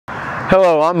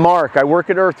Hello, I'm Mark. I work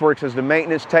at Earthworks as the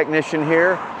maintenance technician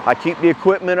here. I keep the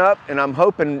equipment up, and I'm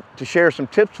hoping to share some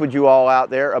tips with you all out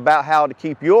there about how to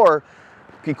keep your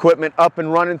equipment up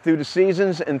and running through the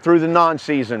seasons and through the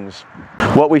non-seasons.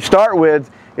 What we start with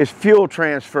is fuel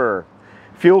transfer.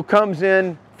 Fuel comes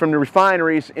in from the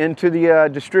refineries into the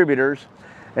distributors,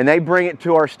 and they bring it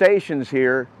to our stations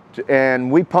here,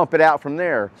 and we pump it out from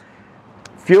there.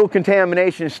 Fuel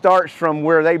contamination starts from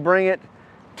where they bring it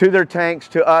to their tanks,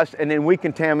 to us, and then we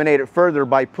contaminate it further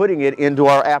by putting it into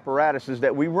our apparatuses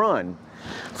that we run.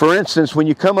 For instance, when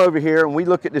you come over here and we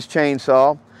look at this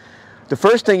chainsaw, the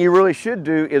first thing you really should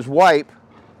do is wipe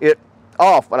it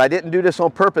off, but I didn't do this on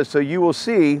purpose, so you will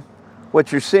see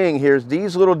what you're seeing here is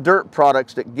these little dirt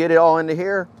products that get it all into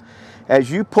here. As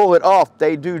you pull it off,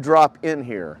 they do drop in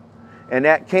here, and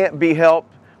that can't be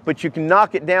helped, but you can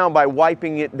knock it down by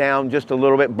wiping it down just a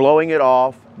little bit, blowing it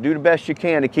off. Do the best you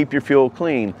can to keep your fuel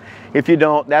clean. If you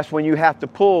don't, that's when you have to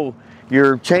pull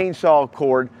your chainsaw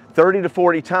cord 30 to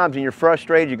 40 times and you're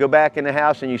frustrated. You go back in the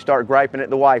house and you start griping at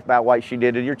the wife about what she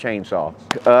did to your chainsaw.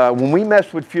 When we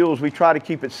mess with fuels, we try to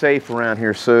keep it safe around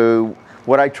here. So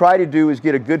what I try to do is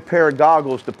get a good pair of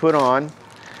goggles to put on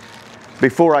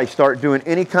before I start doing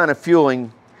any kind of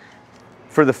fueling,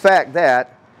 for the fact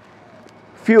that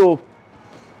fuel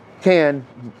can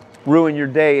ruin your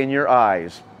day in your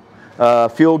eyes.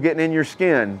 Fuel getting in your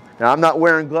skin. Now, I'm not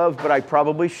wearing gloves, but I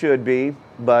probably should be.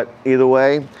 But either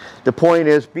way, the point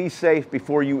is be safe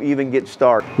before you even get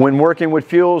started. When working with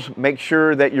fuels, make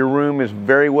sure that your room is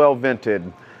very well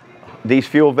vented. These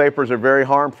fuel vapors are very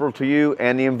harmful to you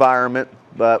and the environment,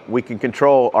 but we can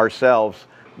control ourselves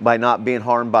by not being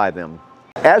harmed by them.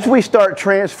 As we start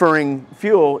transferring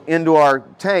fuel into our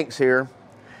tanks here,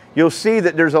 you'll see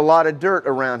that there's a lot of dirt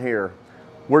around here.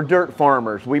 We're dirt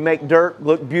farmers. We make dirt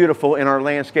look beautiful in our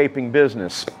landscaping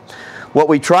business. What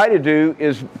we try to do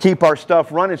is keep our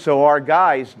stuff running so our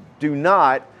guys do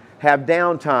not have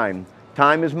downtime.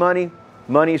 Time is money,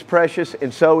 money is precious,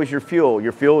 and so is your fuel.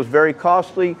 Your fuel is very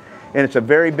costly, and it's a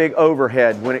very big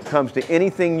overhead when it comes to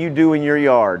anything you do in your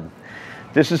yard.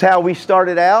 This is how we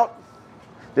started out.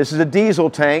 This is a diesel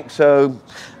tank, so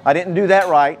I didn't do that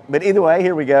right, but either way,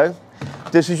 here we go.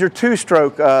 This is your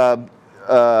two-stroke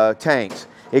tanks.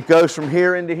 It goes from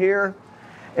here into here,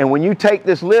 and when you take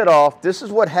this lid off, this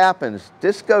is what happens.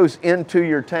 This goes into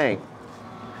your tank.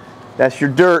 That's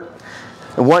your dirt.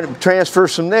 And when it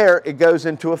transfers from there, it goes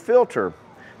into a filter.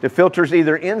 The filter's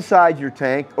either inside your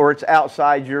tank or it's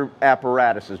outside your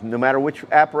apparatuses. No matter which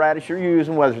apparatus you're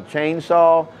using, whether it's a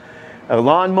chainsaw, a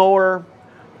lawnmower,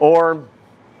 or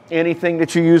anything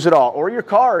that you use at all, or your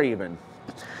car even.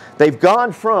 They've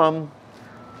gone from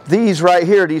these right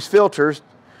here, these filters,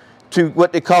 to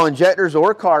what they call injectors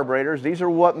or carburetors. These are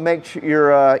what makes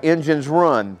your engines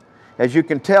run. As you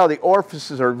can tell, the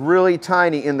orifices are really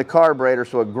tiny in the carburetor,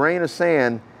 so a grain of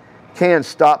sand can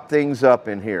stop things up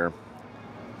in here.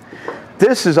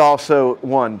 This is also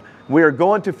one. We are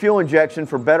going to fuel injection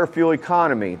for better fuel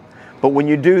economy, but when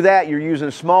you do that, you're using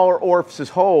smaller orifices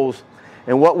holes,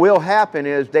 and what will happen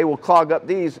is they will clog up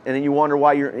these, and then you wonder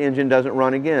why your engine doesn't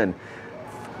run again.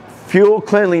 Fuel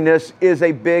cleanliness is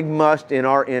a big must in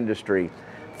our industry.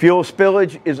 Fuel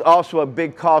spillage is also a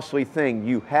big costly thing.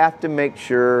 You have to make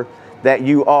sure that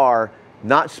you are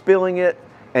not spilling it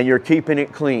and you're keeping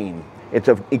it clean. It's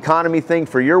an economy thing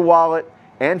for your wallet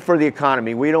and for the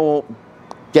economy. We don't want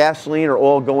gasoline or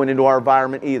oil going into our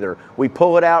environment either. We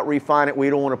pull it out, refine it, we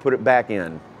don't want to put it back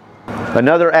in.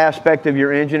 Another aspect of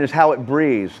your engine is how it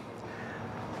breathes.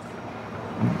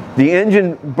 The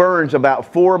engine burns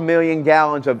about 4 million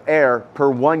gallons of air per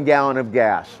 1 gallon of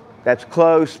gas. That's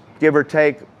close, give or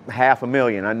take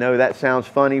 500,000. I know that sounds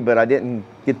funny, but I didn't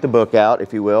get the book out,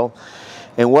 if you will.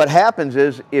 And what happens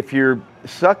is, if you're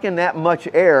sucking that much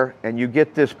air and you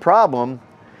get this problem,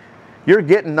 you're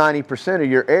getting 90% of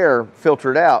your air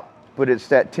filtered out, but it's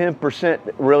that 10%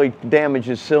 that really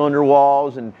damages cylinder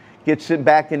walls and gets it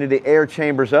back into the air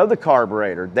chambers of the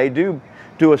carburetor. They do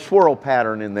a swirl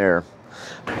pattern in there.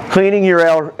 Cleaning your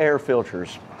air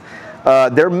filters.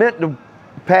 They're meant to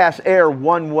pass air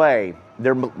one way.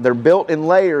 They're built in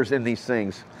layers in these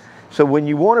things. So when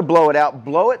you want to blow it out,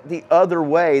 blow it the other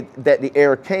way that the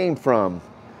air came from.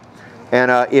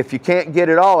 And if you can't get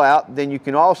it all out, then you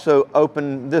can also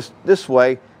open this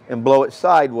way and blow it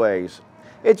sideways.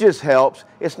 It just helps.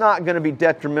 It's not going to be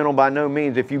detrimental by no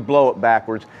means if you blow it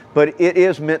backwards, but it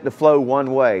is meant to flow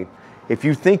one way. If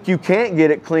you think you can't get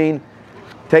it clean,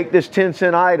 take this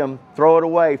 10-cent item, throw it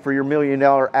away for your $1 million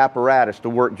apparatus to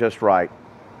work just right.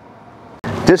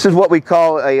 This is what we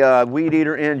call a weed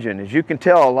eater engine. As you can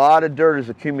tell, a lot of dirt is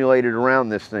accumulated around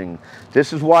this thing.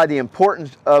 This is why the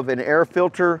importance of an air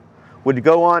filter would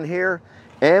go on here.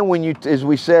 And when you, as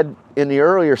we said in the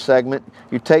earlier segment,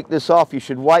 you take this off, you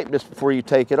should wipe this before you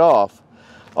take it off.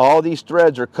 All these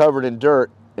threads are covered in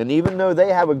dirt, and even though they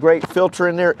have a great filter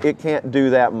in there, it can't do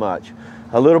that much.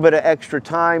 A little bit of extra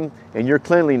time and your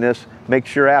cleanliness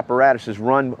makes your apparatuses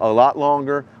run a lot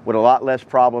longer with a lot less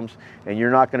problems, and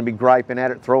you're not going to be griping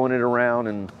at it, throwing it around,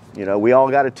 and you know, we all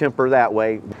got to temper that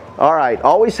way. All right,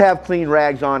 always have clean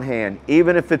rags on hand,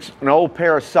 even if it's an old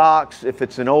pair of socks, if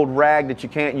it's an old rag that you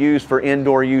can't use for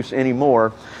indoor use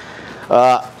anymore.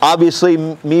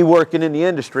 Obviously, me working in the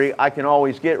industry, I can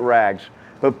always get rags.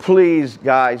 But please,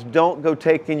 guys, don't go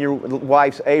taking your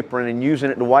wife's apron and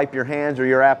using it to wipe your hands or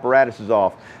your apparatuses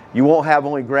off. You won't have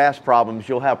only grass problems,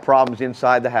 you'll have problems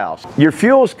inside the house. Your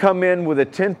fuels come in with a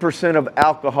 10% of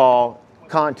alcohol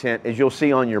content, as you'll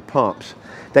see on your pumps.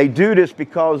 They do this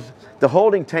because the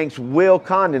holding tanks will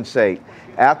condensate.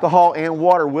 Alcohol and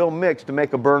water will mix to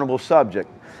make a burnable subject.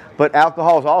 But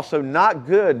alcohol is also not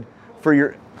good for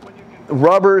your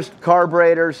rubbers,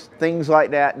 carburetors, things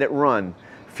like that that run.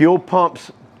 Fuel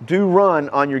pumps do run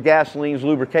on your gasoline's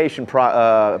lubrication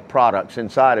products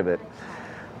inside of it.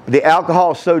 The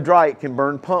alcohol is so dry it can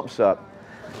burn pumps up.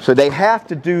 So they have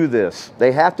to do this.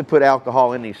 They have to put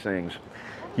alcohol in these things.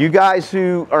 You guys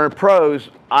who are pros,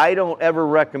 I don't ever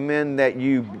recommend that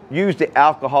you use the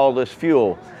alcoholless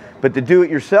fuel. But the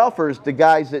do-it-yourselfers, the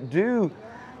guys that do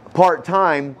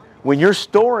part-time, when you're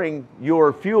storing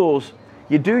your fuels,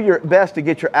 you do your best to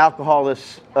get your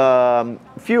alcoholless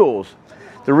fuels.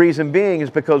 The reason being is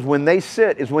because when they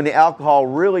sit is when the alcohol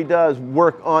really does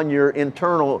work on your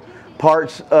internal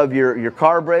parts of your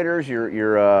carburetors,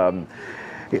 your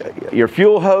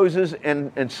fuel hoses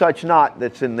and such not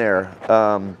that's in there.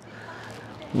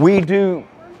 We do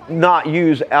not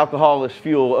use alcoholless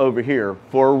fuel over here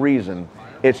for a reason.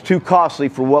 It's too costly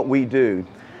for what we do.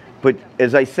 But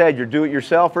as I said, your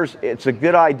do-it-yourselfers, it's a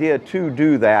good idea to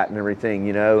do that and everything,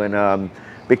 you know, and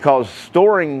because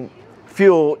storing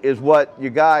fuel is what you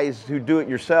guys who do it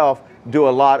yourself do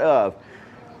a lot of.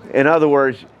 In other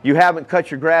words, you haven't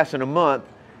cut your grass in a month,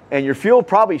 and your fuel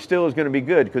probably still is going to be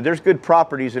good because there's good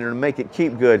properties in it to make it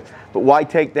keep good. But why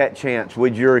take that chance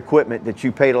with your equipment that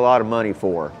you paid a lot of money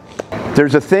for?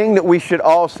 There's a thing that we should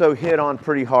also hit on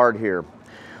pretty hard here.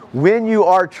 When you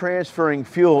are transferring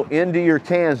fuel into your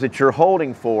cans that you're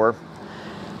holding for,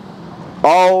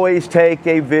 always take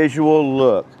a visual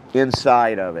look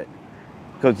inside of it,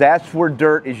 because that's where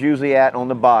dirt is usually at on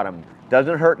the bottom.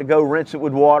 Doesn't hurt to go rinse it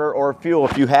with water or fuel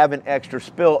if you have an extra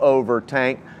spillover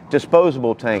tank,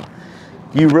 disposable tank.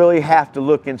 You really have to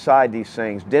look inside these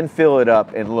things, then fill it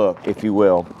up and look, if you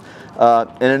will.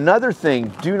 And another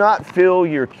thing, do not fill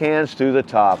your cans to the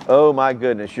top. Oh my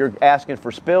goodness, you're asking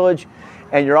for spillage,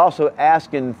 and you're also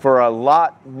asking for a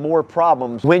lot more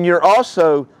problems. When you're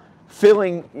also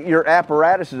filling your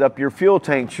apparatuses up, your fuel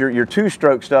tanks, your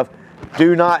two-stroke stuff,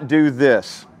 do not do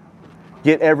this.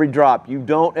 Get every drop. You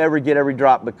don't ever get every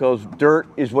drop because dirt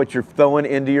is what you're throwing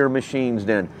into your machines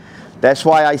then. That's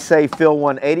why I say fill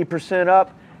one 80%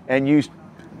 up and use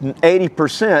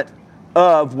 80%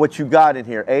 of what you got in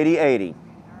here, 80-80.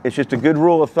 It's just a good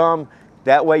rule of thumb.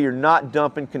 That way you're not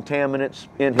dumping contaminants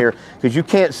in here because you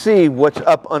can't see what's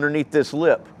up underneath this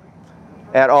lip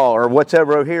at all or what's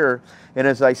ever over here. And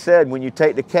as I said, when you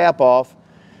take the cap off,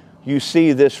 you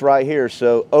see this right here.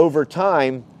 So over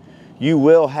time, you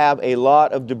will have a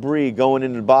lot of debris going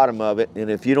into the bottom of it. And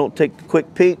if you don't take a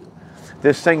quick peek,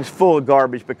 this thing's full of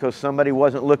garbage because somebody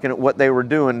wasn't looking at what they were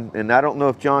doing. And I don't know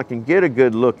if John can get a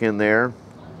good look in there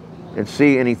and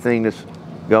see anything that's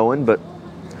going, but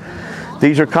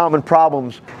these are common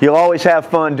problems. You'll always have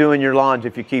fun doing your lawns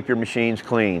if you keep your machines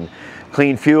clean.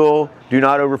 Clean fuel, do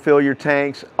not overfill your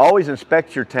tanks, always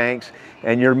inspect your tanks,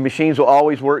 and your machines will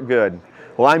always work good.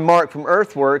 Well, I'm Mark from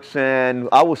Earthworks, and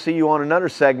I will see you on another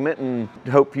segment and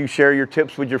hope you share your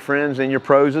tips with your friends and your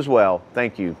pros as well.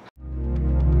 Thank you.